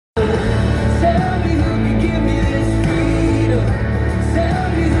Tell me who could give me this freedom. Tell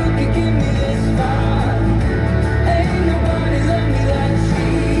me who could give me this fire. Ain't nobody love me like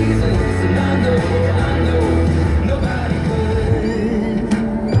Jesus, and I know nobody could.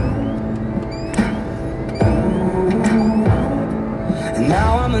 And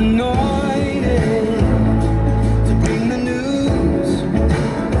now I'm anointed to bring the news.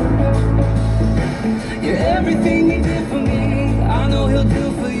 Yeah, everything he did for me, I know he'll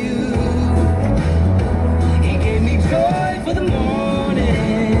do for you. He gave me joy for the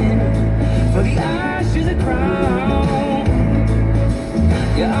morning, for the ashes a crown.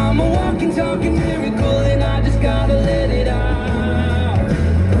 Yeah, I'm a walking, talking miracle, and I just gotta let it out.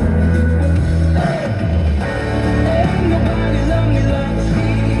 Ain't nobody love me like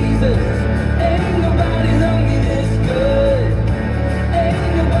Jesus. Ain't nobody love me this good.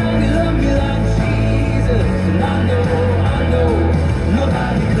 Ain't nobody love me like Jesus. And I know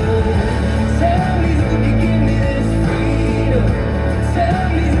nobody could. Tell me who could give me this freedom. Tell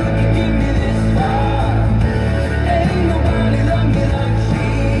me who could give me this fire. Ain't nobody love me like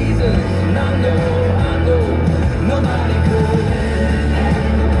Jesus. And I know nobody could.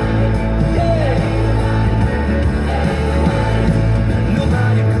 Yeah.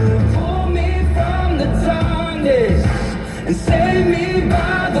 Nobody could pull me from the darkness and save me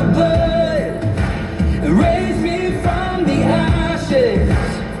by the blood, and raise me from the ashes.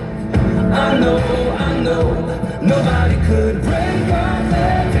 I know nobody could break off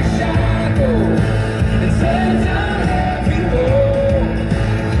every shackle and tear down every wall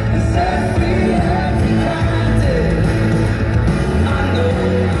and set free every captive. I know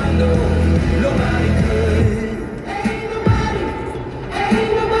nobody could. Ain't nobody,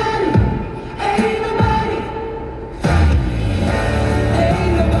 ain't nobody, ain't nobody.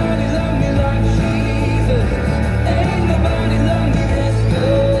 Ain't nobody love me like Jesus. Ain't nobody love me this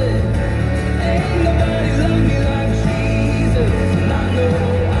good. Ain't nobody love me like Jesus. And I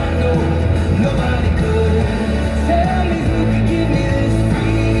know nobody could. Tell me who could give me this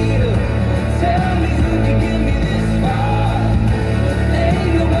freedom. Tell me who could give me this fire.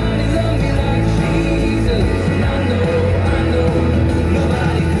 Ain't nobody love me like Jesus. And I know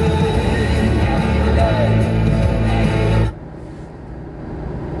nobody could.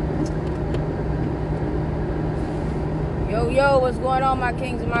 Yo, what's going on, my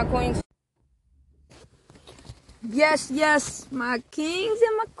kings and my queens? Yes, my kings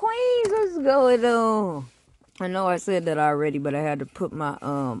and my queens, what's going on? I know I said that already, but I had to put my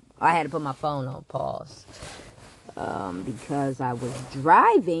phone on pause because I was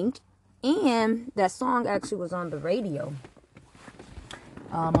driving, and that song actually was on the radio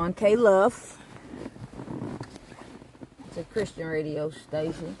on K-Love. It's a Christian radio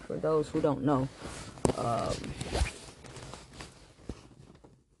station for those who don't know.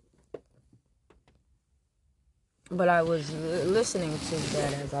 But I was listening to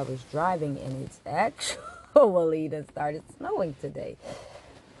that as I was driving, and it's actually that started snowing today.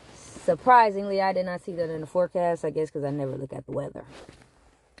 Surprisingly, I did not see that in the forecast, I guess because I never look at the weather.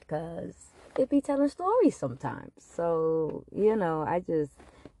 Because it be telling stories sometimes. So, I just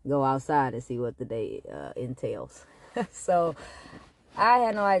go outside and see what the day entails. So, I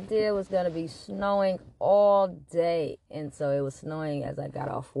had no idea it was going to be snowing all day. And so it was snowing as I got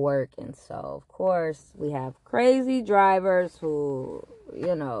off work. And so, of course, we have crazy drivers who,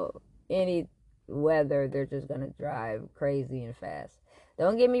 any weather, they're just going to drive crazy and fast.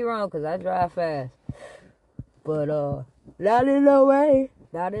 Don't get me wrong, because I drive fast. But, not in no way.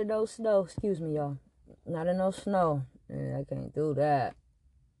 Not in no snow. Excuse me, y'all. Not in no snow. I can't do that.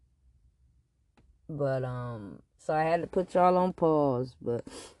 But, so I had to put y'all on pause, but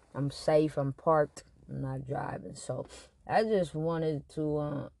I'm safe, I'm parked, I'm not driving. So I just wanted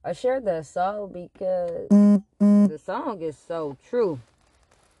to, I shared that song because the song is so true.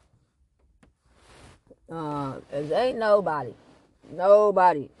 Ain't nobody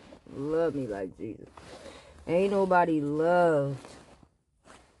love me like Jesus. Ain't nobody loved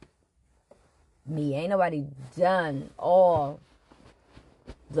me. Ain't nobody done all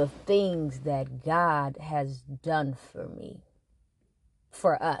the things that God has done for me,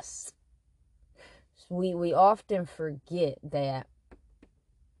 for us. We often forget that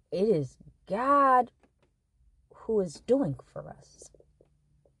it is God who is doing for us.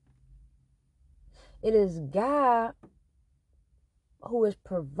 It is God who is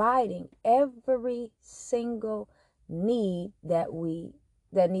providing every single need that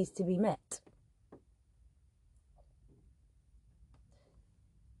needs to be met.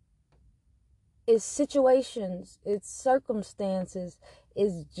 It's situations, it's circumstances,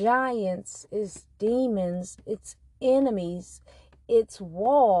 it's giants, it's demons, it's enemies, it's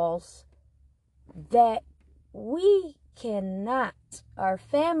walls that we cannot, our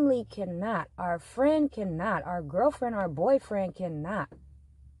family cannot, our friend cannot, our girlfriend, our boyfriend cannot,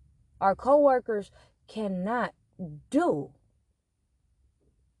 our coworkers cannot do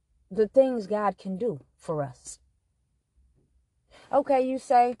the things God can do for us. Okay, you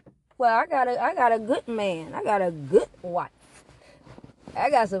say, well, I got a good man. I got a good wife. I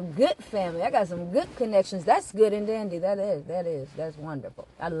got some good family. I got some good connections. That's good and dandy. That's wonderful.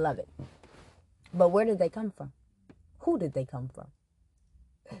 I love it. But where did they come from? Who did they come from?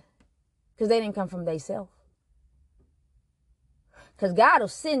 Because they didn't come from themselves. Because God will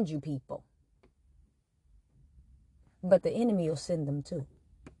send you people. But the enemy will send them too.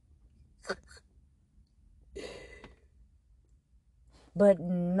 But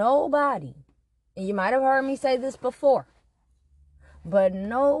nobody, and you might have heard me say this before, but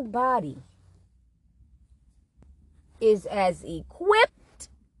nobody is as equipped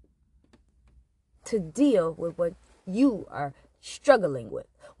to deal with what you are struggling with,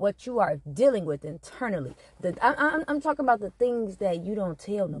 what you are dealing with internally. I'm talking about the things that you don't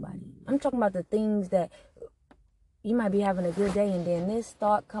tell nobody. I'm talking about the things that you might be having a good day and then this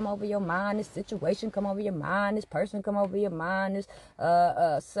thought come over your mind, this situation come over your mind, this person come over your mind, this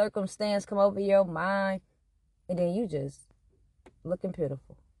circumstance come over your mind, and then you just looking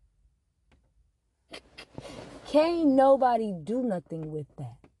pitiful. Can't nobody do nothing with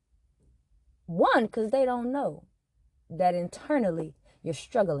that. One, because they don't know that internally you're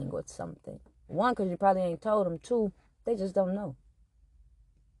struggling with something. One, because you probably ain't told them. Two, they just don't know.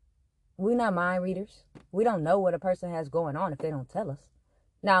 We're not mind readers. We don't know what a person has going on if they don't tell us.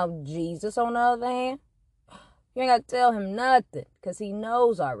 Now, Jesus, on the other hand, you ain't got to tell him nothing because he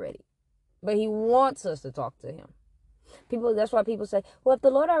knows already. But he wants us to talk to him. That's why people say, well, if the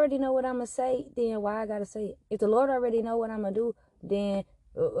Lord already know what I'm going to say, then why I got to say it? If the Lord already know what I'm going to do, then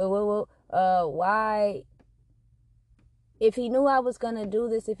why? If he knew I was going to do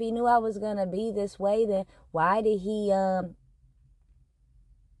this, if he knew I was going to be this way, then why did he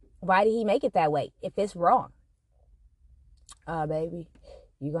make it that way if it's wrong? Baby,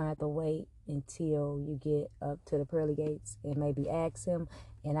 you're going to have to wait until you get up to the pearly gates and maybe ask him.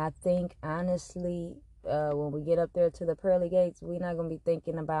 And I think, honestly, when we get up there to the pearly gates, we're not going to be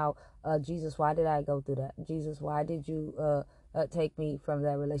thinking about, Jesus, why did I go through that? Jesus, why did you take me from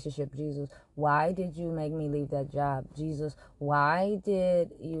that relationship? Jesus, why did you make me leave that job? Jesus, why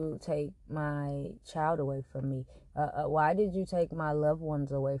did you take my child away from me? Why did you take my loved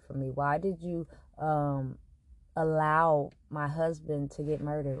ones away from me? Why did you allow my husband to get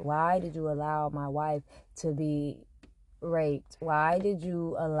murdered? Why did you allow my wife to be raped? Why did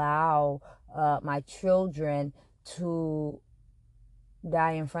you allow my children to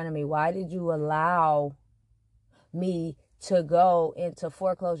die in front of me? Why did you allow me to go into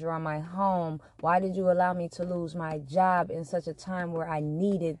foreclosure on my home? Why did you allow me to lose my job in such a time where I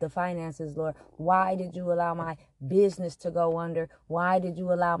needed the finances, Lord? Why did you allow my business to go under? Why did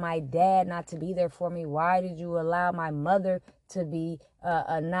you allow my dad not to be there for me? Why did you allow my mother to be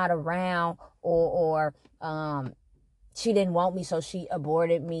not around, or she didn't want me, so she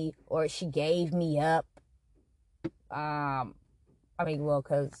aborted me, or she gave me up?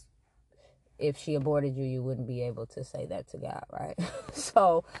 Because if she aborted you, you wouldn't be able to say that to God, right?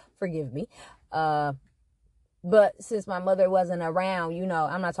 So, forgive me. But since my mother wasn't around,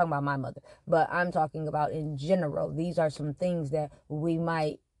 I'm not talking about my mother, but I'm talking about in general. These are some things that we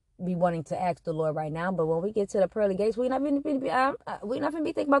might be wanting to ask the Lord right now. But when we get to the pearly gates, we're not going to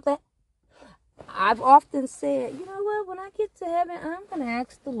be thinking about that. I've often said, you know what? When I get to heaven, I'm going to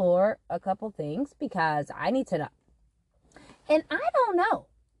ask the Lord a couple things because I need to know. And I don't know.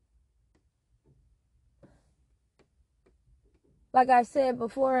 Like I said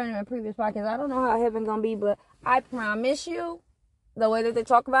before in a previous podcast, I don't know how heaven gonna be, but I promise you, the way that they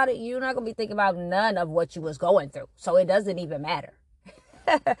talk about it, you're not gonna be thinking about none of what you was going through. So it doesn't even matter.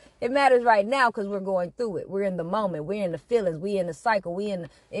 It matters right now because we're going through it. We're in the moment. We're in the feelings. We in the cycle. We in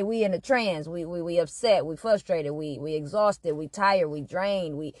the trance. We upset. We frustrated. We exhausted. We tired. We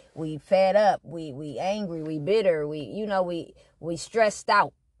drained. We fed up. We angry. We bitter. We stressed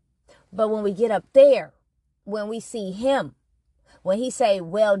out. But when we get up there, when we see him, when he say,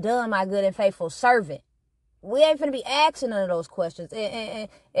 well done, my good and faithful servant, we ain't finna be asking none of those questions. I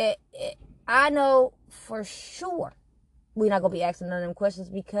know for sure we're not going to be asking none of them questions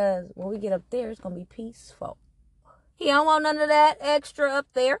because when we get up there, it's going to be peaceful. He don't want none of that extra up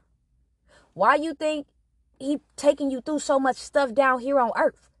there. Why you think he taking you through so much stuff down here on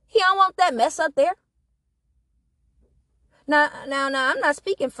earth? He don't want that mess up there. Now, I'm not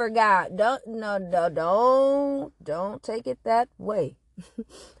speaking for God. Don't take it that way.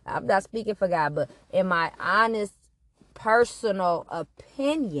 I'm not speaking for God, but in my honest personal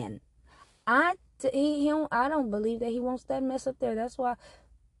opinion, I don't believe that he wants that mess up there. That's why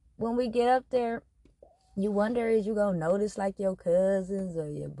when we get up there, you wonder, is you gonna notice like your cousins or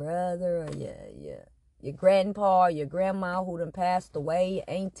your brother or your grandpa or your grandma who done passed away, your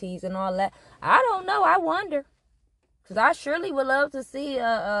aunties and all that. I don't know. I wonder. Because I surely would love to see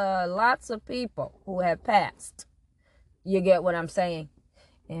lots of people who have passed. You get what I'm saying?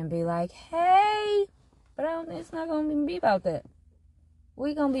 And be like, hey, but it's not going to be about that.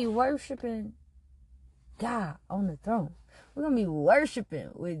 We're going to be worshiping God on the throne. We're going to be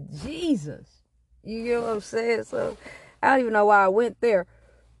worshiping with Jesus. You get what I'm saying? So I don't even know why I went there.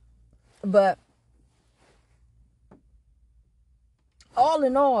 But all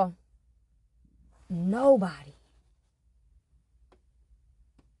in all, nobody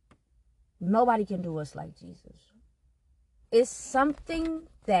can do us like Jesus. It's something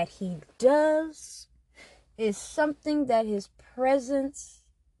that he does. It's something that his presence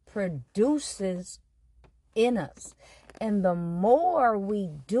produces in us. And the more we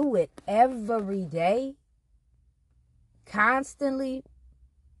do it every day, constantly,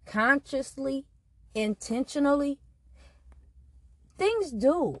 consciously, intentionally, things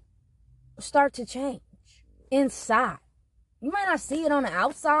do start to change inside. You might not see it on the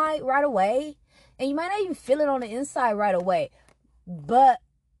outside right away, and you might not even feel it on the inside right away. But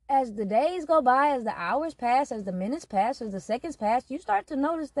as the days go by, as the hours pass, as the minutes pass, as the seconds pass, you start to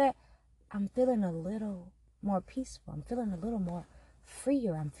notice that I'm feeling a little more peaceful. I'm feeling a little more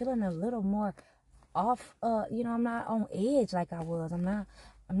freer. I'm feeling a little more off. I'm not on edge like I was. I'm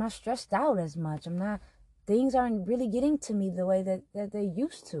not stressed out as much. Things aren't really getting to me the way that they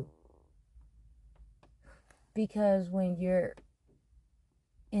used to. Because when you're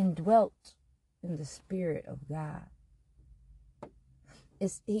indwelt in the Spirit of God,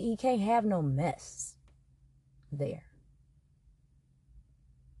 he can't have no mess there.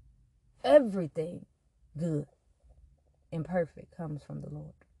 Everything good and perfect comes from the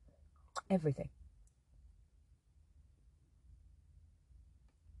Lord. Everything.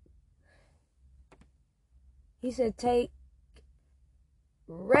 He said, take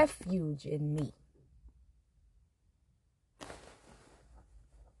refuge in me.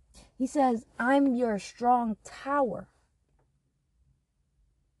 He says, I'm your strong tower.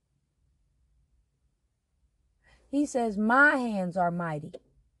 He says, my hands are mighty.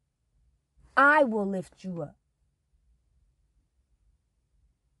 I will lift you up.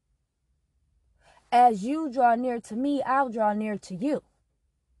 As you draw near to me, I'll draw near to you.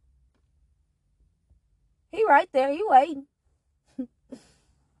 He right there. He waiting.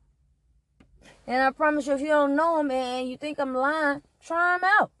 And I promise you, if you don't know him and you think I'm lying, try him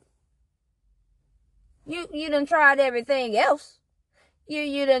out. You done tried everything else.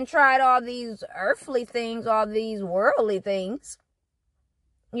 You done tried all these earthly things, all these worldly things.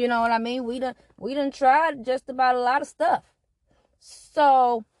 You know what I mean? We done tried just about a lot of stuff.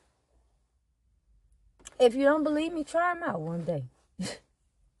 So, if you don't believe me, try him out one day.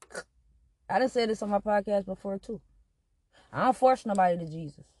 I done said this on my podcast before too. I don't force nobody to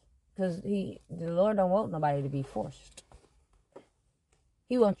Jesus. Because the Lord don't want nobody to be forced.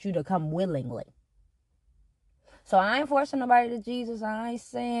 He wants you to come willingly. So I ain't forcing nobody to Jesus. I ain't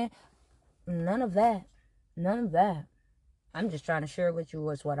saying none of that. None of that. I'm just trying to share with you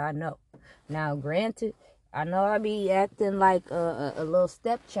what's what I know. Now, granted, I know I be acting like a little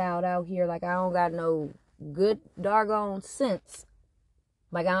stepchild out here. Like I don't got no good doggone sense.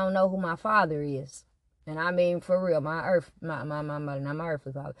 Like I don't know who my father is. And I mean for real, my mother, not my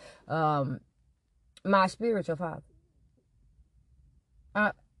earthly father. My spiritual father.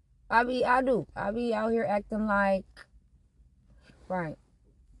 I be out here acting like, right,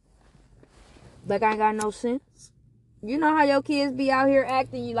 like I ain't got no sense. You know how your kids be out here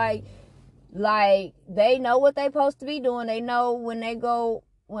acting you like they know what they supposed to be doing. They know when they know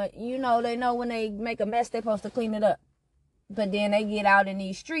when they make a mess, they supposed to clean it up. But then they get out in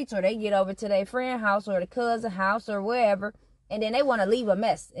these streets, or they get over to their friend house or the cousin house or wherever, and then they want to leave a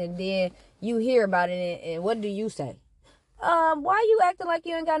mess. And then you hear about it, and what do you say? Why you acting like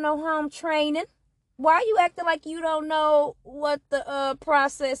you ain't got no home training? Why you acting like you don't know what the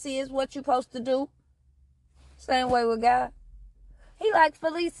process is, what you supposed to do? Same way with God. He like,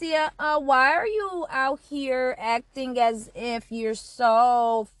 Felicia, why are you out here acting as if you're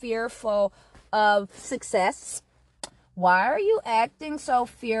so fearful of success? Why are you acting so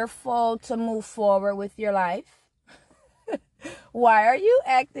fearful to move forward with your life? Why are you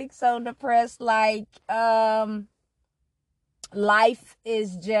acting so depressed like life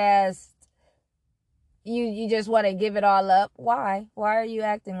is just You just want to give it all up. Why are you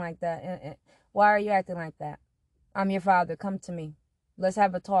acting like that? Why are you acting like that? I'm your father. Come to me. Let's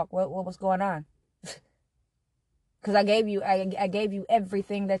have a talk. What was going on? Because I gave you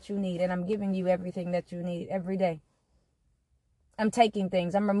everything that you need, and I'm giving you everything that you need every day. I'm taking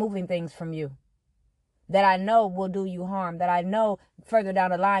things, I'm removing things from you that I know will do you harm, that I know further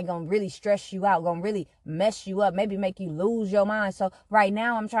down the line gonna really stress you out, gonna really mess you up, maybe make you lose your mind. So right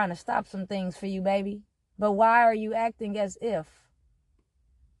now I'm trying to stop some things for you, baby. But why are you acting as if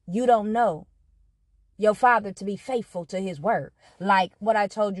you don't know your father to be faithful to his word? Like what I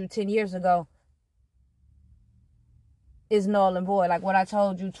told you 10 years ago is null and void. Like what I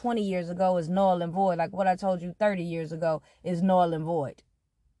told you 20 years ago is null and void. Like what I told you 30 years ago is null and void.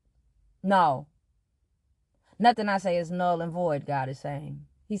 No. Nothing I say is null and void, God is saying.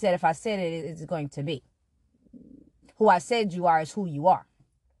 He said if I said it, it's going to be. Who I said you are is who you are.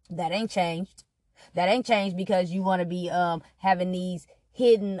 That ain't changed. That ain't changed because you want to be having these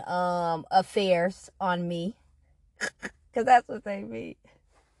hidden affairs on me. Because that's what they mean.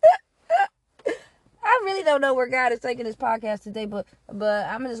 I really don't know where God is taking this podcast today, but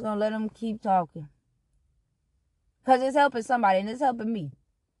I'm just going to let him keep talking. Because it's helping somebody and it's helping me.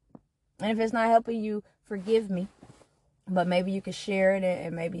 And if it's not helping you, forgive me. But maybe you can share it,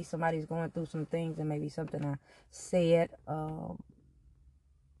 and maybe somebody's going through some things, and maybe something I said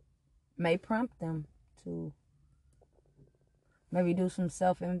may prompt them to maybe do some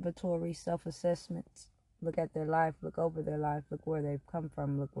self-inventory, self-assessments. Look at their life, look over their life, look where they've come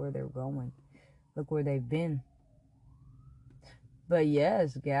from, look where they're going, look where they've been. But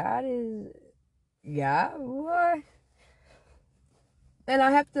yes, God, boy. And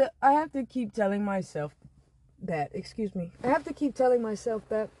I have to keep telling myself that, I have to keep telling myself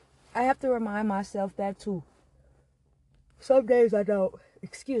that. I have to remind myself that too. Some days I don't.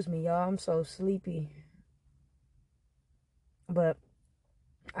 Excuse me, y'all, I'm so sleepy. But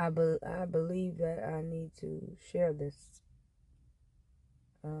I believe that I need to share this.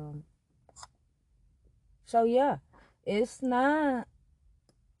 So yeah, it's not.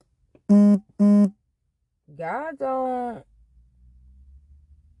 God don't.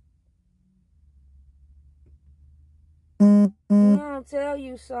 He don't tell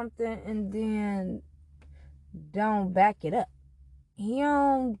you something and then don't back it up. He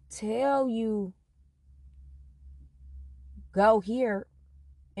don't tell you go here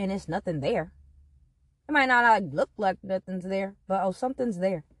and it's nothing there. It might not look like nothing's there, but something's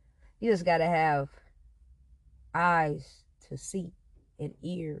there. You just gotta have eyes to see and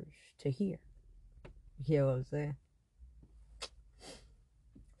ears to hear. You know what I'm saying?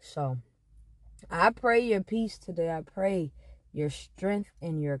 So I pray your peace today. I pray your strength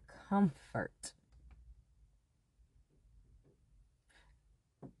and your comfort.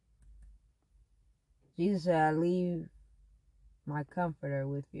 Jesus said, I leave my comforter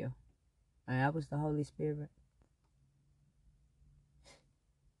with you. And that was the Holy Spirit.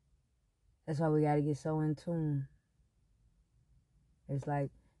 That's why we got to get so in tune. It's like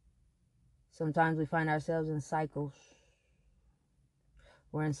sometimes we find ourselves in cycles.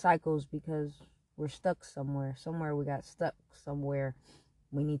 We're in cycles because we're stuck somewhere. Somewhere we got stuck. Somewhere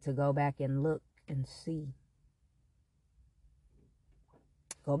we need to go back and look and see.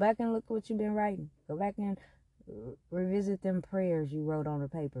 Go back and look what you've been writing. Go back and revisit them prayers you wrote on the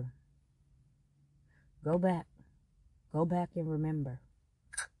paper. Go back. Go back and remember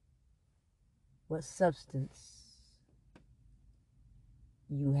what substance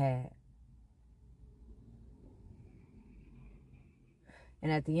you had.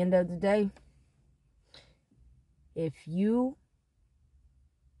 And at the end of the day, if you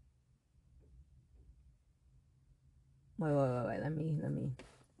wait, let me.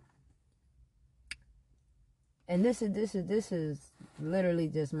 And this is literally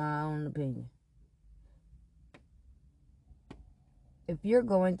just my own opinion. If you're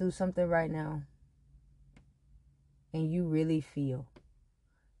going through something right now and you really feel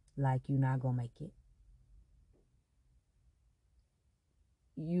like you're not gonna make it,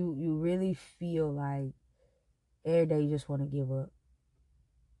 you really feel like every day you just want to give up,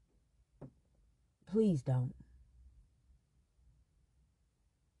 please don't.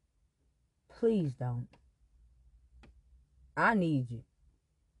 Please don't. I need you.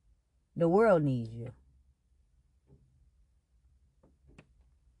 The world needs you.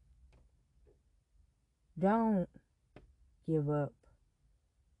 Don't give up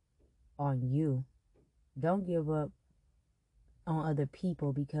on you. Don't give up on other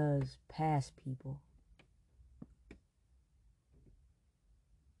people because past people.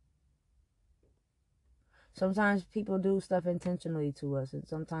 Sometimes people do stuff intentionally to us, and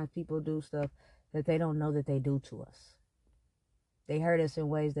sometimes people do stuff that they don't know that they do to us. They hurt us in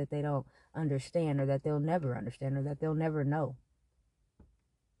ways that they don't understand, or that they'll never understand, or that they'll never know.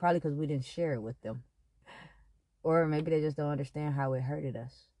 Probably because we didn't share it with them. Or maybe they just don't understand how it hurted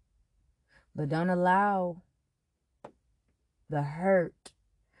us. But don't allow the hurt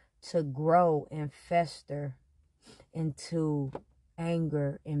to grow and fester into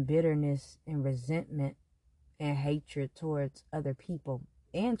anger and bitterness and resentment and hatred towards other people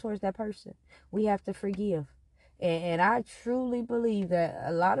and towards that person. We have to forgive. And I truly believe that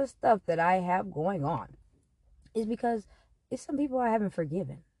a lot of stuff that I have going on is because it's some people I haven't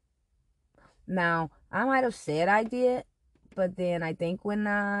forgiven. Now, I might have said I did, but then I think when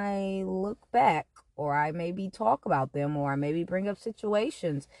I look back, or I maybe talk about them, or I maybe bring up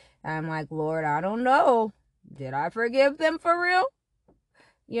situations, I'm like, Lord, I don't know. Did I forgive them for real?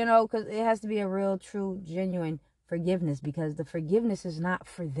 You know, because it has to be a real, true, genuine forgiveness, because the forgiveness is not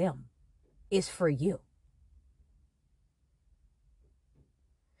for them. It's for you.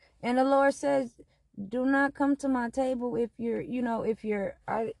 And the Lord says, do not come to my table if you're,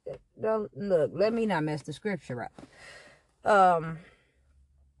 I don't, look, let me not mess the scripture up.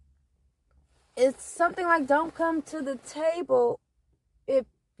 It's something like, don't come to the table if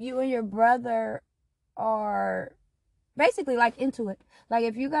you and your brother are basically like into it. Like,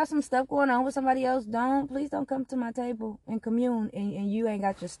 if you got some stuff going on with somebody else, please don't come to my table and commune and you ain't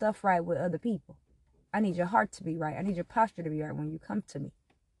got your stuff right with other people. I need your heart to be right. I need your posture to be right when you come to me.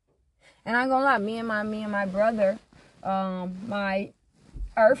 And I'm gonna lie, me and my brother, my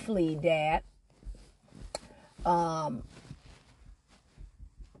earthly dad,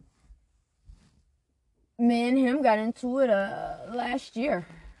 me and him got into it last year,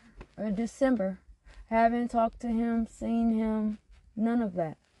 December. Haven't talked to him, seen him, none of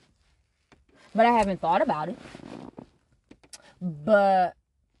that. But I haven't thought about it. But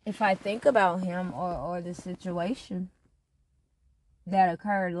if I think about him or the situation that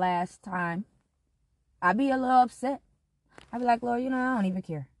occurred last time, I'd be a little upset. I'd be like, Lord, I don't even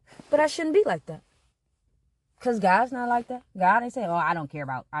care. But I shouldn't be like that. Because God's not like that. God ain't saying, oh, I don't care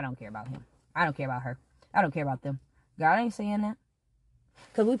about him. I don't care about her. I don't care about them. God ain't saying that.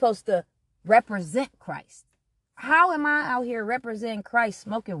 Because we're supposed to represent Christ. How am I out here representing Christ,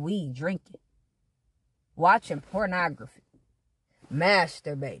 smoking weed, drinking, watching pornography,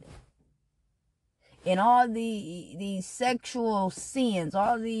 masturbating, and all these sexual sins,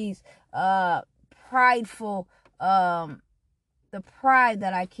 all these prideful, the pride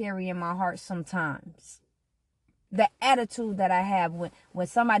that I carry in my heart sometimes, the attitude that I have when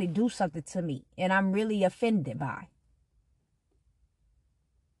somebody do something to me and I'm really offended by.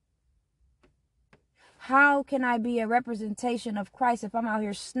 How can I be a representation of Christ if I'm out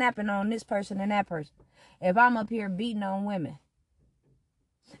here snapping on this person and that person? If I'm up here beating on women?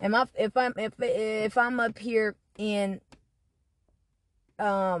 If I'm up here in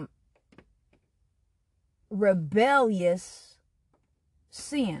rebellious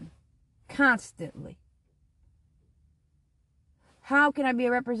sin constantly? How can I be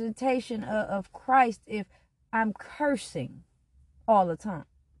a representation of Christ if I'm cursing all the time?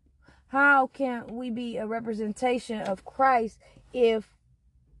 How can we be a representation of Christ if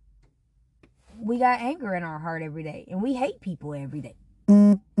we got anger in our heart every day and we hate people every day?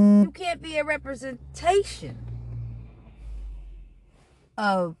 You can't be a representation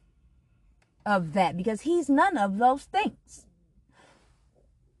of that, because he's none of those things.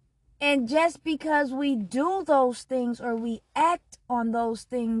 And just because we do those things or we act on those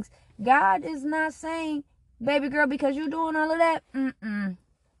things, God is not saying, baby girl, because you're doing all of that,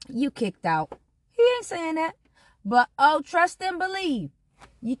 you kicked out. He ain't saying that. But, trust and believe.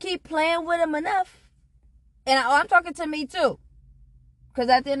 You keep playing with him enough. And I'm talking to me too. Because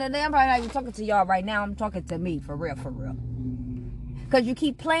at the end of the day, I'm probably not even talking to y'all right now. I'm talking to me, for real, for real. Because you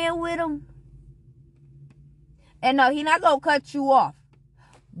keep playing with him. And no, he not going to cut you off.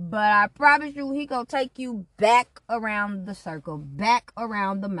 But I promise you, he going to take you back around the circle. Back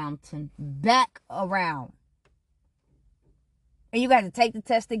around the mountain. Back around. And you got to take the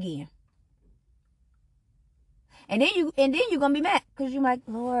test again. And then you're going to be mad. Because you're like,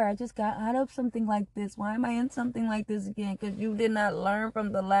 Lord, I just got out of something like this. Why am I in something like this again? Because you did not learn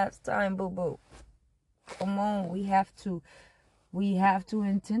from the last time, boo-boo. Come on, we have to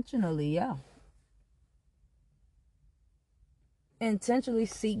intentionally, intentionally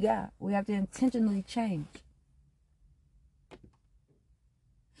seek God. We have to intentionally change.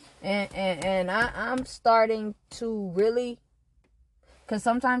 And I'm starting to really, because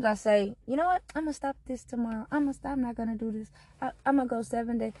sometimes I say, you know what, I'm going to stop this tomorrow. I'm not going to do this. I'm going to go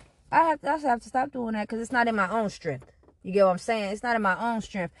 7 days. I have to stop doing that because it's not in my own strength. You get what I'm saying? It's not in my own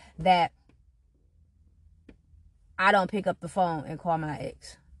strength that I don't pick up the phone and call my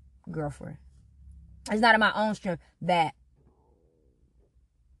ex-girlfriend. It's not in my own strength that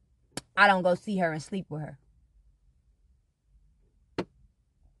I don't go see her and sleep with her.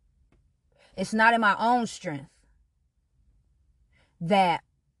 It's not in my own strength that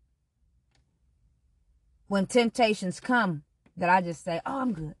when temptations come, that I just say, oh,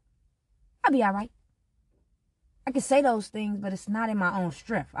 I'm good. I'll be all right. I can say those things, but it's not in my own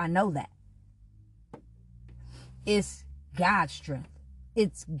strength. I know that. It's God's strength.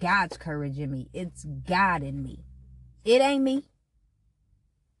 It's God's courage in me. It's God in me. It ain't me.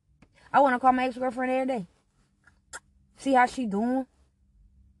 I want to call my ex-girlfriend every day. See how she doing.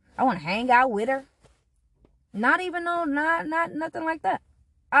 I want to hang out with her. Not even no, not nothing like that.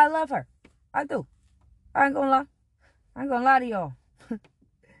 I love her. I do. I ain't gonna lie. I ain't gonna lie to y'all.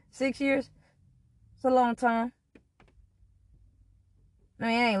 6 years. It's a long time. I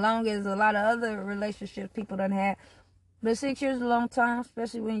mean, it ain't long as a lot of other relationships people done had. But 6 years is a long time,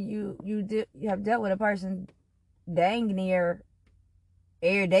 especially when you have dealt with a person dang near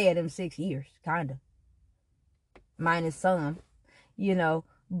every day of them 6 years, kind of. Minus some,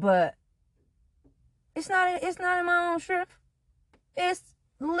 but it's not in my own strength. It's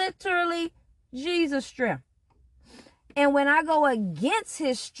literally Jesus' strength. And when I go against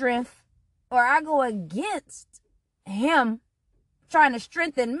his strength, or I go against him trying to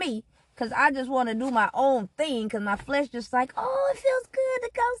strengthen me, because I just want to do my own thing, because my flesh just like, oh, it feels good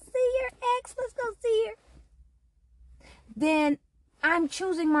to go see your ex. Let's go see her. Then I'm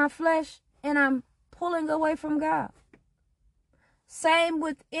choosing my flesh and I'm pulling away from God. Same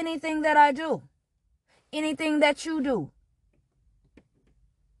with anything that I do. Anything that you do.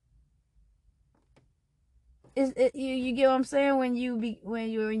 You get what I'm saying? When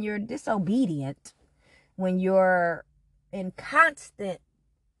you're disobedient, when you're in constant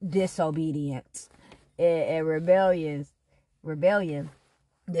disobedience and rebellion,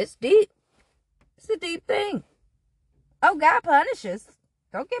 it's deep. It's a deep thing. Oh, God punishes.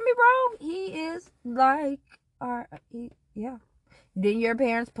 Don't get me wrong. He is like yeah. Didn't your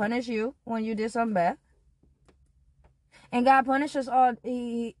parents punish you when you did something bad? And God punishes all.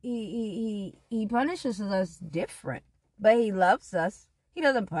 He punishes us different, but he loves us. He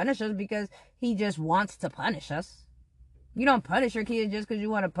doesn't punish us because he just wants to punish us. You don't punish your kids just because you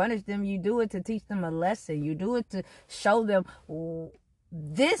want to punish them. You do it to teach them a lesson. You do it to show them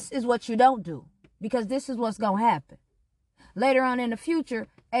this is what you don't do, because this is what's gonna happen later on in the future.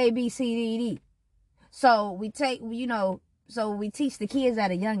 A, B, C, D, D. So we teach the kids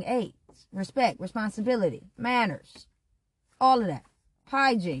at a young age respect, responsibility, manners, all of that,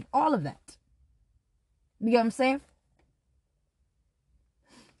 hygiene, all of that. You get what I'm saying?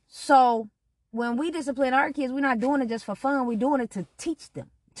 So when we discipline our kids, we're not doing it just for fun. We're doing it to teach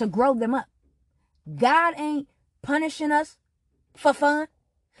them, to grow them up. God ain't punishing us for fun.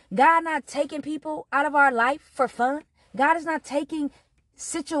 God not taking people out of our life for fun. God is not taking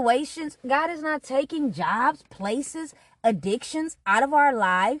situations. God is not taking jobs, places, addictions out of our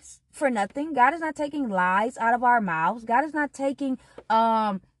lives for nothing. God is not taking lies out of our mouths. God is not taking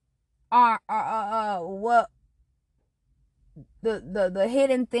the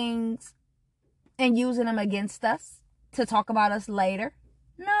hidden things and using them against us to talk about us later.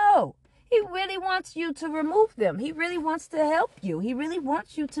 No. He really wants you to remove them. He really wants to help you. He really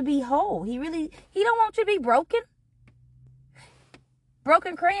wants you to be whole. He don't want you to be broken.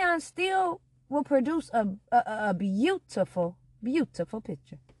 Broken crayons still will produce a beautiful, beautiful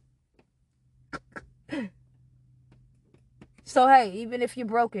picture. So, hey, even if you're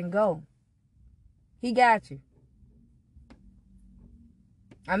broken, go. He got you.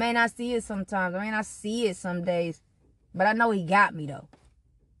 I may not see it sometimes. I may not see it some days. But I know he got me, though.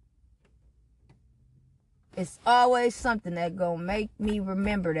 It's always something that gonna make me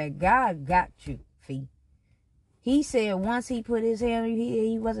remember that God got you, Fee. He said once he put his hand,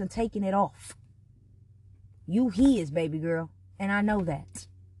 he wasn't taking it off. You his, baby girl. And I know that.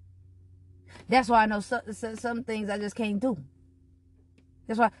 That's why I know some things I just can't do.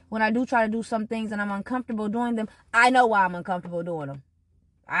 That's why when I do try to do some things and I'm uncomfortable doing them, I know why I'm uncomfortable doing them.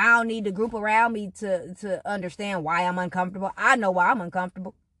 I don't need the group around me to understand why I'm uncomfortable. I know why I'm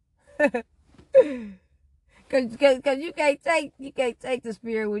uncomfortable. Cause you can't take the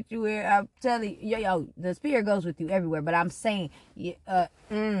spirit with you. I'm telling you, yo, the spirit goes with you everywhere. But I'm saying,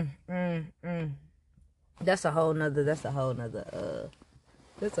 that's a whole nother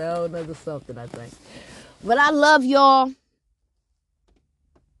something, I think. But I love y'all.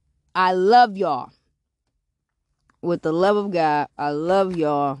 I love y'all. With the love of God, I love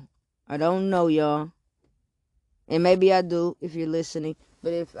y'all. I don't know y'all. And maybe I do if you're listening.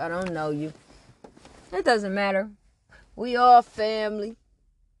 But if I don't know you, it doesn't matter. We all family.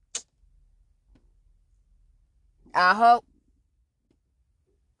 I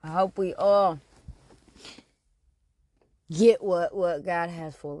hope we all get what God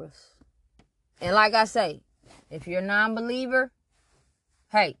has for us. And like I say, if you're a non-believer,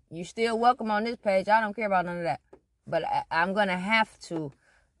 hey, you're still welcome on this page. I don't care about none of that. But I'm going to have to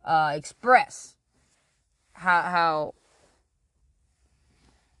express how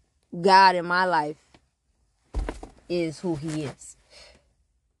God in my life is who he is.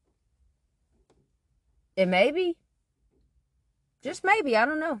 And maybe, just maybe, I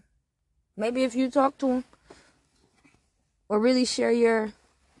don't know. Maybe if you talk to him or really share your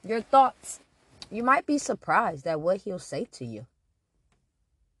thoughts, you might be surprised at what he'll say to you.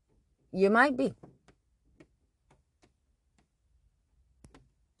 You might be.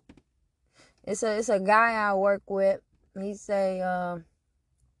 It's a guy I work with. He say,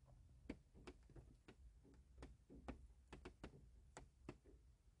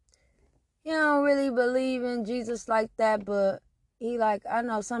 you don't really believe in Jesus like that, but he like, I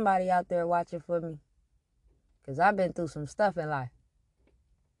know somebody out there watching for me. Because I've been through some stuff in life.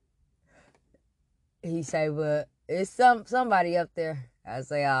 He say, but it's somebody up there. I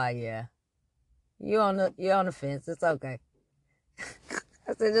say, oh yeah. You're on the fence. It's okay.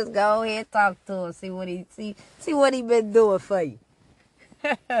 I said, just go ahead and talk to him. See what he been doing for you.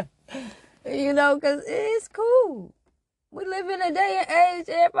 You know, because it's cool. We live in a day and age,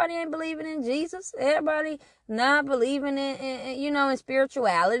 everybody ain't believing in Jesus. Everybody not believing in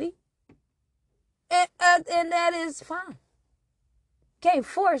spirituality. And that is fine. Can't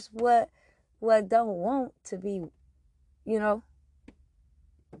force what don't want to be,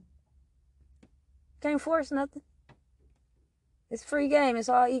 Can't force nothing. It's free game. It's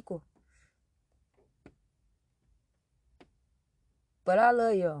all equal. But I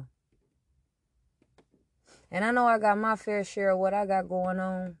love y'all. And I know I got my fair share of what I got going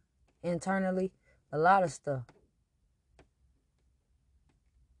on internally. A lot of stuff.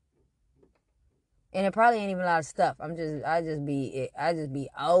 And it probably ain't even a lot of stuff. I just be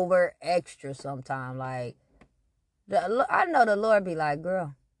over extra sometimes. Like, I know the Lord be like,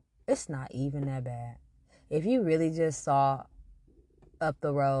 girl, it's not even that bad. If you really just saw up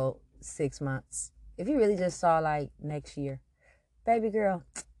the road 6 months, if you really just saw like next year, baby girl,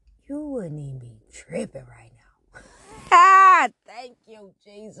 you wouldn't even be tripping right now. Thank you,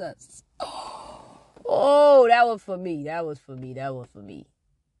 Jesus. Oh, that was for me. That was for me.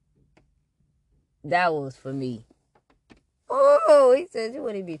 Oh, he said you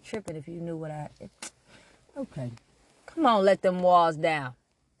wouldn't be tripping if you knew what I... Okay. Come on, let them walls down.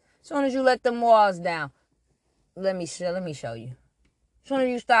 As soon as you let them walls down, let me show you. As soon as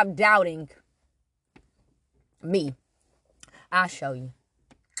you stop doubting me, I'll show you.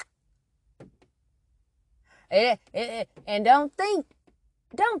 And don't think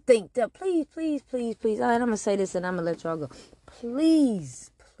that, please. All right, I'm going to say this and I'm going to let y'all go.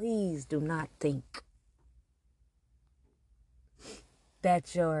 Please do not think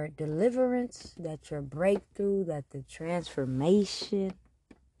that your deliverance, that your breakthrough, that the transformation,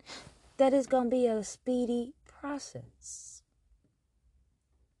 that is going to be a speedy process.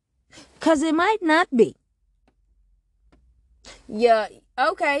 Because it might not be. Yeah,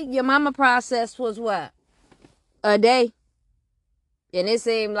 okay, your mama process was what? A day. And it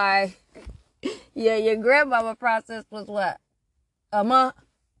seemed like your grandmama process was what? A month.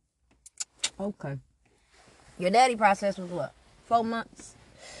 Okay. Your daddy process was what? 4 months.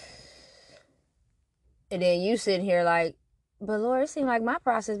 And then you sitting here like, but Lord, it seemed like my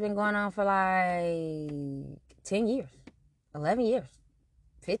process been going on for like 10 years, 11 years,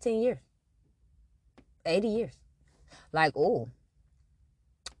 15 years, 80 years. Like, oh,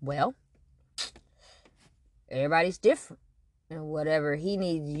 well, everybody's different. And whatever he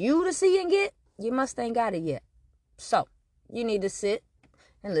needs you to see and get, you must ain't got it yet. So, you need to sit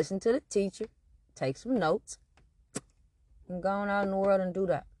and listen to the teacher, take some notes, and go on out in the world and do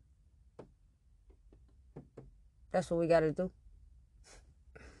that. That's what we got to do.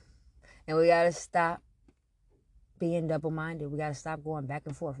 And we got to stop being double-minded. We got to stop going back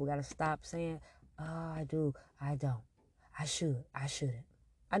and forth. We got to stop saying, oh, I do, I don't. I should, I shouldn't.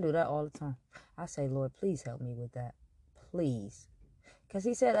 I do that all the time. I say, Lord, please help me with that. Please. Because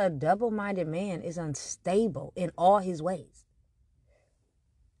he said a double-minded man is unstable in all his ways.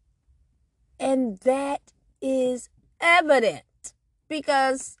 And that is evident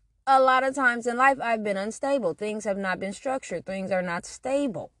because a lot of times in life I've been unstable. Things have not been structured. Things are not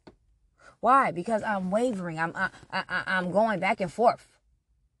stable. Why? Because I'm wavering. I'm going back and forth.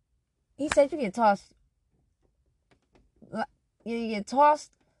 He said you get tossed. You get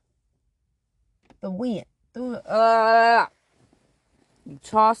tossed the wind You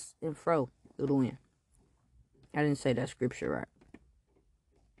toss and fro through the wind. I didn't say that scripture right.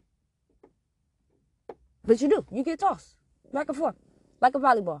 But you do. You get tossed back and forth. Like a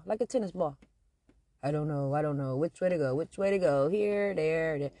volleyball. Like a tennis ball. I don't know. Which way to go. Here,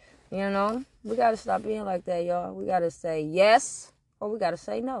 there. You know? We got to stop being like that, y'all. We got to say yes or we got to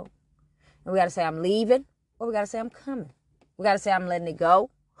say no. And we got to say I'm leaving or we got to say I'm coming. We got to say I'm letting it go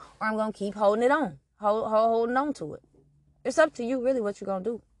or I'm going to keep holding it on. Holding on to it. It's up to you really what you're going to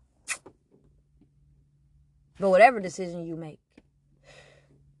do. But whatever decision you make,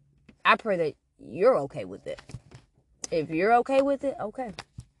 I pray that you're okay with it. If you're okay with it, okay.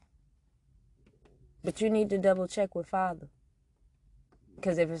 But you need to double check with Father.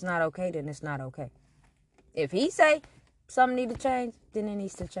 Because if it's not okay, then it's not okay. If he say something need to change, then it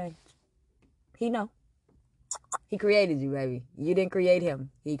needs to change. He know. He created you, baby. You didn't create him.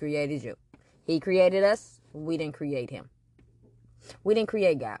 He created you. He created us. We didn't create him. We didn't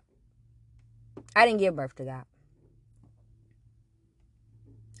create God. I didn't give birth to God.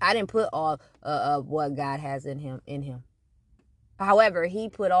 I didn't put all what God has in him. However, he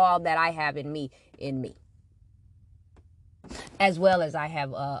put all that I have in me. As well as I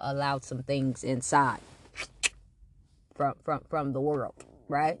have allowed some things inside from the world,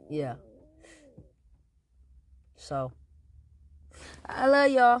 right? Yeah. So, I love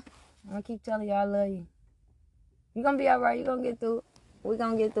y'all. I'm going to keep telling y'all I love you. You're going to be all right. You're going to get through it. We're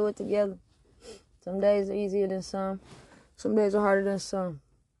going to get through it together. Some days are easier than some. Some days are harder than some.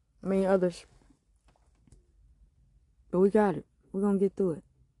 Others. But we got it. We're going to get through it.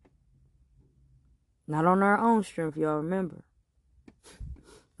 Not on our own strength, y'all remember.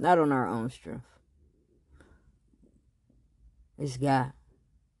 Not on our own strength. It's God.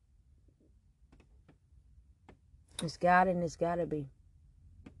 It's God and it's got to be.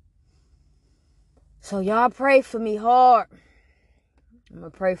 So y'all pray for me hard. I'm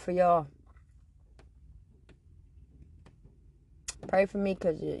going to pray for y'all. Pray for me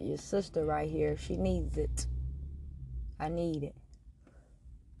because your sister right here, she needs it. I need it.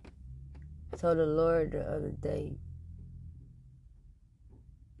 I told the Lord the other day,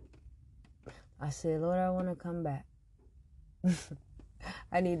 I said, Lord, I want to come back.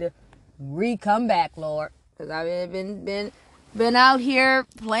 I need to come back, Lord. Because I've been out here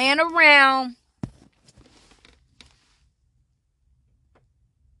playing around.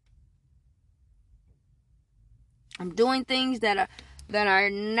 I'm doing things that are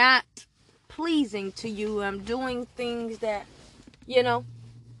not pleasing to you. I'm doing things that,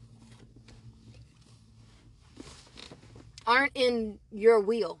 aren't in your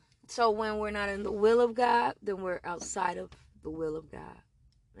will. So when we're not in the will of God, then we're outside of the will of God.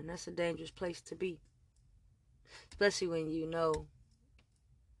 And that's a dangerous place to be. Especially when you know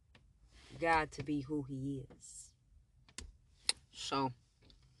God to be who he is. So,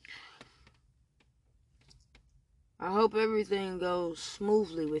 I hope everything goes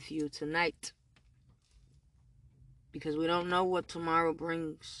smoothly with you tonight. Because we don't know what tomorrow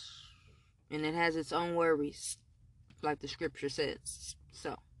brings. And it has its own worries. Like the scripture says.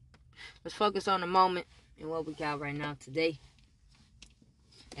 So, let's focus on the moment and what we got right now today.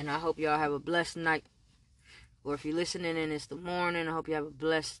 And I hope y'all have a blessed night. Or if you're listening and it's the morning, I hope you have a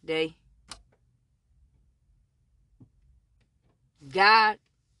blessed day. God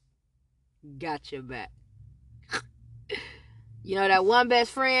got your back. You know that one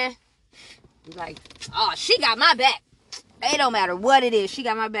best friend? Like, oh, she got my back. It don't matter what it is. She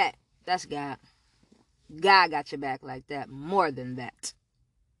got my back. That's God. God got your back like that. More than that.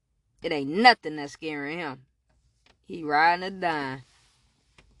 It ain't nothing that's scaring him. He riding or dying.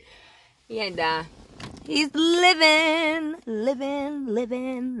 He ain't dying. He's living.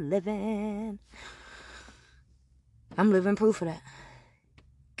 I'm living proof of that.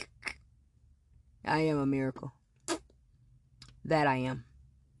 I am a miracle. That I am.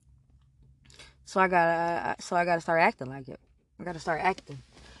 So I gotta start acting like it. I gotta start acting.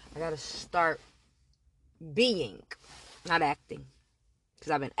 I gotta start being, not acting.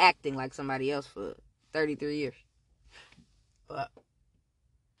 Because I've been acting like somebody else for 33 years. But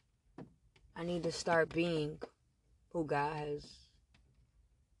I need to start being who God has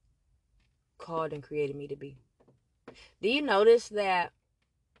called and created me to be. Do you notice that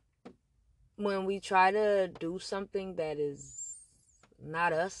when we try to do something that is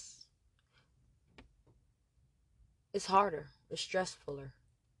not us, it's harder, it's stressfuler.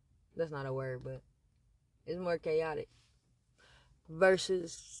 That's not a word, but it's more chaotic.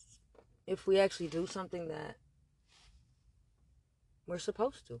 Versus if we actually do something that we're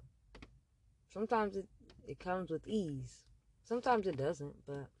supposed to. Sometimes it comes with ease. Sometimes it doesn't,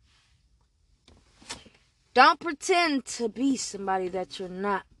 but Don't pretend to be somebody that you're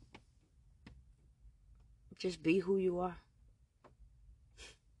not. Just be who you are.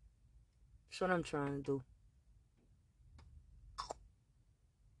 That's what I'm trying to do.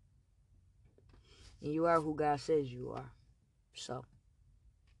 And you are who God says you are. So,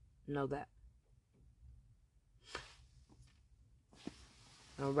 know that.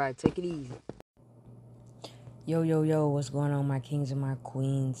 Alright, take it easy. Yo, what's going on, my kings and my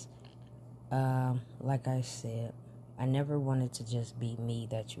queens? Like I said, I never wanted to just be me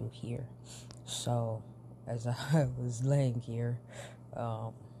that you hear. So, as I was laying here,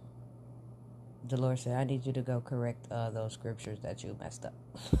 the Lord said, I need you to go correct those scriptures that you messed up.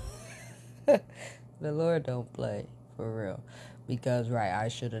 The Lord don't play, for real. Because, right, I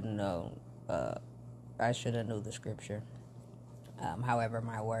should have known. I should have knew the scripture. However,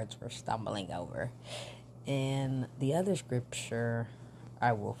 my words were stumbling over. And the other scripture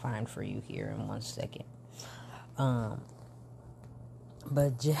I will find for you here in 1 second. But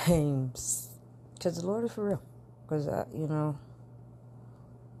James, because the Lord is for real. Because, the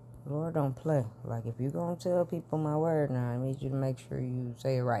Lord don't play. Like, if you're going to tell people my word now, I need you to make sure you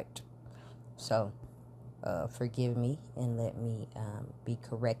say it right. So, forgive me and let me be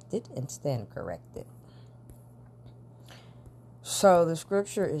corrected and stand corrected. So, the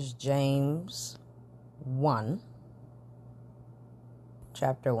scripture is James 1,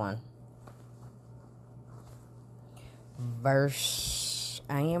 chapter 1, verse,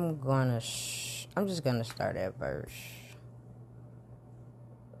 I'm just going to start at verse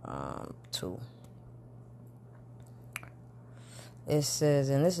 2. It says,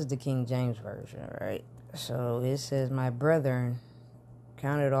 and this is the King James Version, right? So it says, my brethren,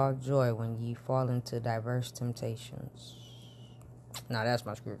 count it all joy when ye fall into diverse temptations. Now that's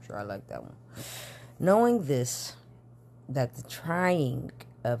my scripture. I like that one. Knowing this, that the trying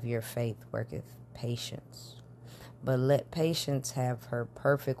of your faith worketh patience. But let patience have her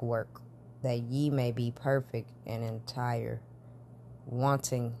perfect work, that ye may be perfect and entire,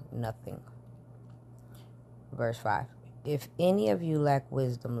 wanting nothing. Verse 5. If any of you lack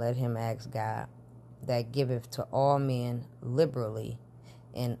wisdom, let him ask God, that giveth to all men liberally,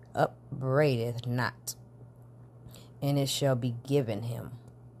 and upbraideth not, and it shall be given him.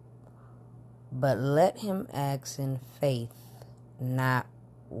 But let him ask in faith, not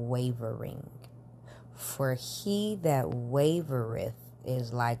wavering. For he that wavereth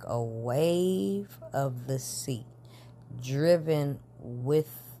is like a wave of the sea, driven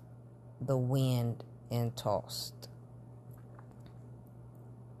with the wind and tossed.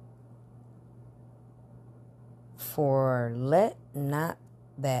 For let not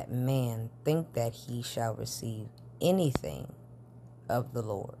that man think that he shall receive anything of the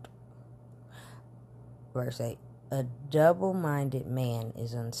Lord. Verse 8. A double-minded man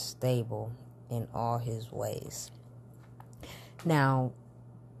is unstable in all his ways. Now,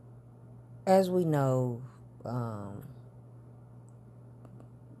 as we know,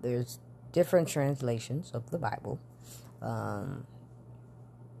 there's different translations of the Bible.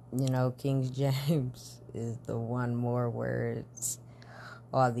 King James is the one more words,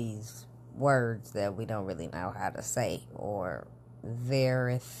 all these words that we don't really know how to say, or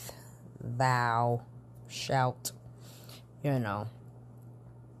verith, thou, shout,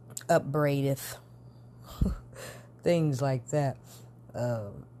 upbraideth, things like that.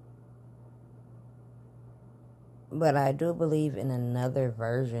 But I do believe in another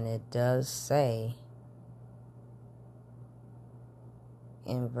version it does say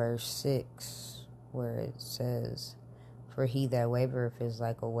in verse 6 where it says, for he that wavereth is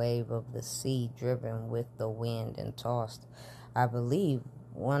like a wave of the sea, driven with the wind and tossed. I believe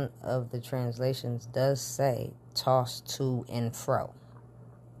one of the translations does say tossed to and fro.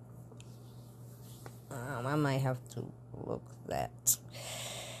 I might have to look that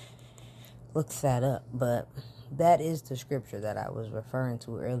up, but that is the scripture that I was referring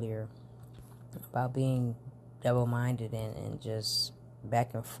to earlier about being double-minded and just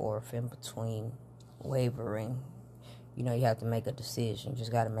back and forth in between, wavering. You have to make a decision. You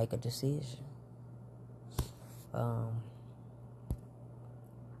just got to make a decision. And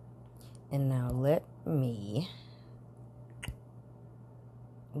now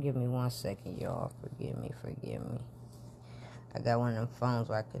give me 1 second, y'all. Forgive me. I got one of them phones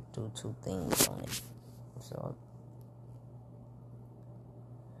where I could do two things on it. So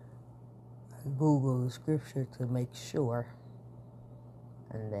I Google the scripture to make sure.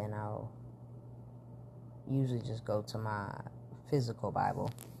 And then I'll usually just go to my physical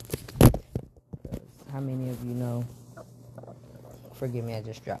Bible. How many of you know? Forgive me, I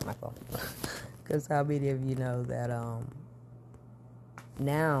just dropped my phone. Because how many of you know that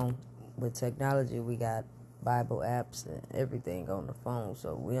now with technology we got Bible apps and everything on the phone,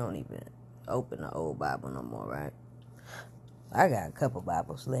 so we don't even open the old Bible no more, right? I got a couple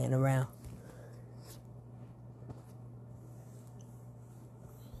Bibles laying around.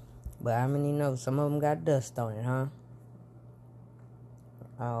 But how many know some of them got dust on it, huh?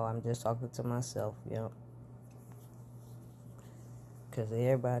 Oh, I'm just talking to myself, Because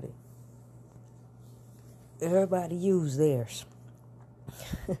everybody use theirs.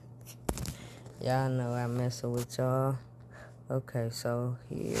 Y'all know I'm messing with y'all. Okay, so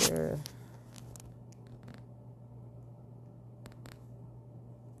here.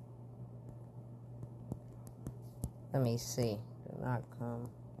 Let me see. Do not come.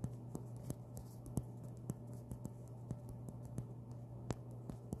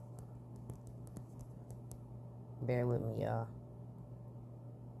 Bear with me, y'all.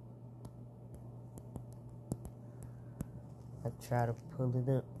 I try to pull it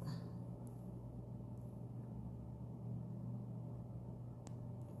up.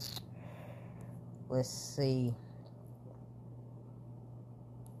 Let's see.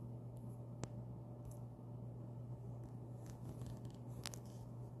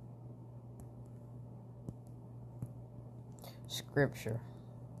 Scripture.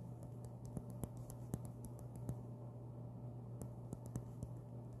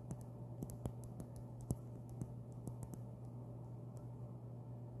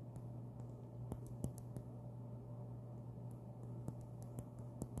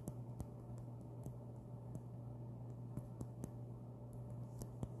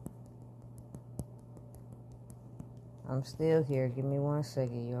 I'm still here. Give me 1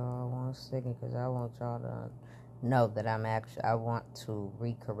 second, y'all. 1 second, because I want y'all to know that I want to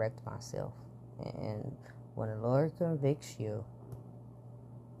recorrect myself. And when the Lord convicts you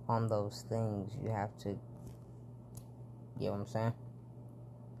on those things, you have to, you know what I'm saying?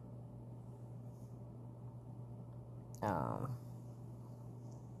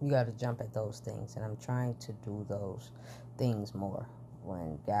 You got to jump at those things. And I'm trying to do those things more.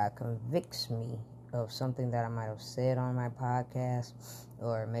 When God convicts me of something that I might have said on my podcast,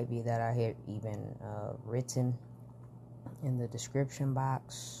 or maybe that I had even written in the description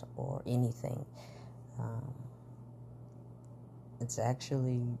box, or anything. It's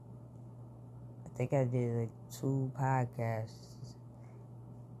actually, I think I did like 2 podcasts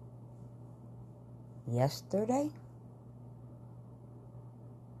yesterday,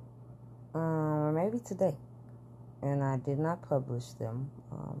 or maybe today, and I did not publish them.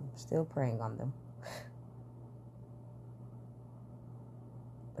 Still praying on them.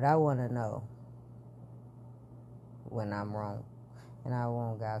 But I want to know when I'm wrong, and I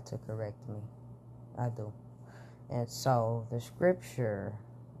want God to correct me. I do. And so the scripture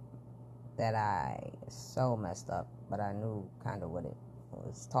that I so messed up, but I knew kind of what it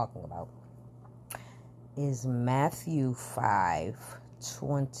was talking about, is Matthew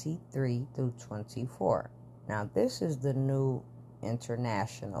 5:23 through 24. Now this is the New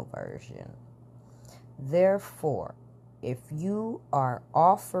International Version. Therefore, if you are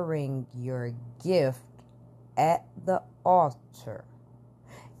offering your gift at the altar,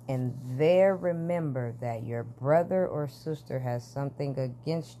 and there remember that your brother or sister has something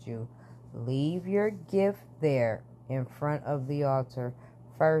against you, leave your gift there in front of the altar.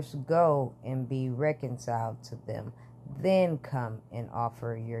 First go and be reconciled to them. Then come and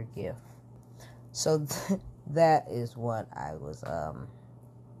offer your gift. So that is what I was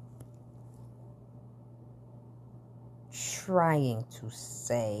trying to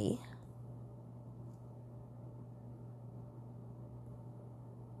say.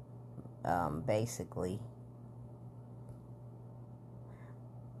 Basically,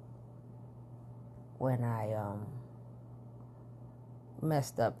 when I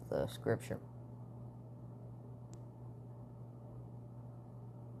messed up the scripture.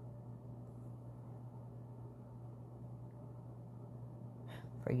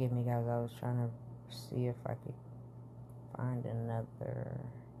 Forgive me, guys. I was trying to see if I could find another.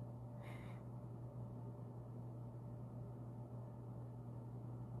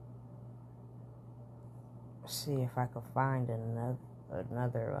 See if I could find another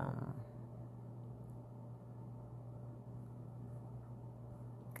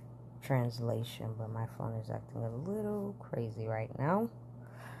translation, but my phone is acting a little crazy right now.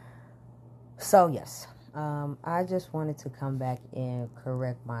 So yes, I just wanted to come back and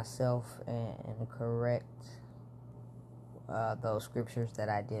correct myself and correct those scriptures that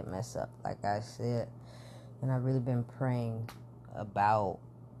I did mess up, like I said. And I've really been praying about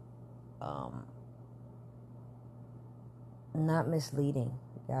not misleading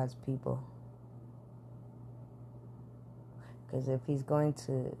God's people. Because if he's going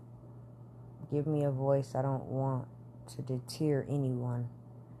to Give me a voice. I don't want to deter anyone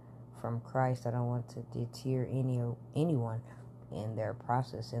from Christ. I don't want to deter anyone in their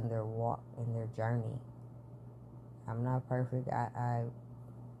process, in their walk, in their journey. I'm not perfect.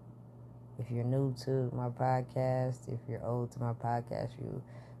 If you're new to my podcast, if you're old to my podcast,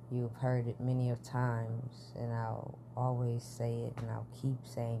 you've heard it many of times, and I'll always say it, and I'll keep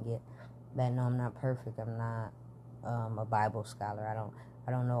saying it. That no, I'm not perfect. I'm not a Bible scholar.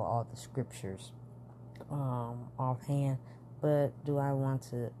 I don't know all the scriptures offhand. But do I want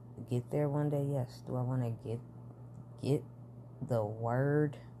to get there one day? Yes. Do I want to get the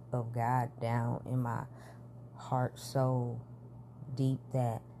word of God down in my heart so deep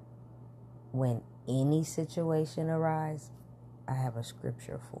that when any situation arises, I have a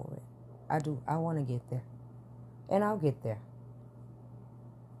scripture for it? I do. I want to get there. And I'll get there.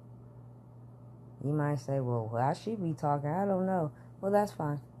 You might say, well, I should be talking. I don't know. Well, that's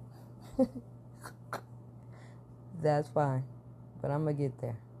fine. That's fine. But I'm going to get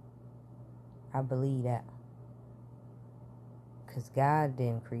there. I believe that. Because God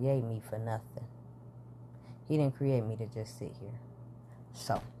didn't create me for nothing. He didn't create me to just sit here.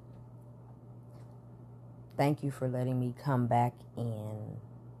 So, thank you for letting me come back and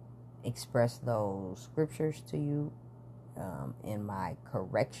express those scriptures to you in my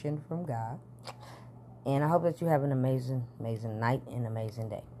correction from God. And I hope that you have an amazing, amazing night and amazing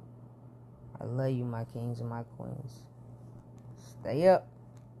day. I love you, my kings and my queens. Stay up.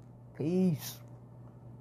 Peace.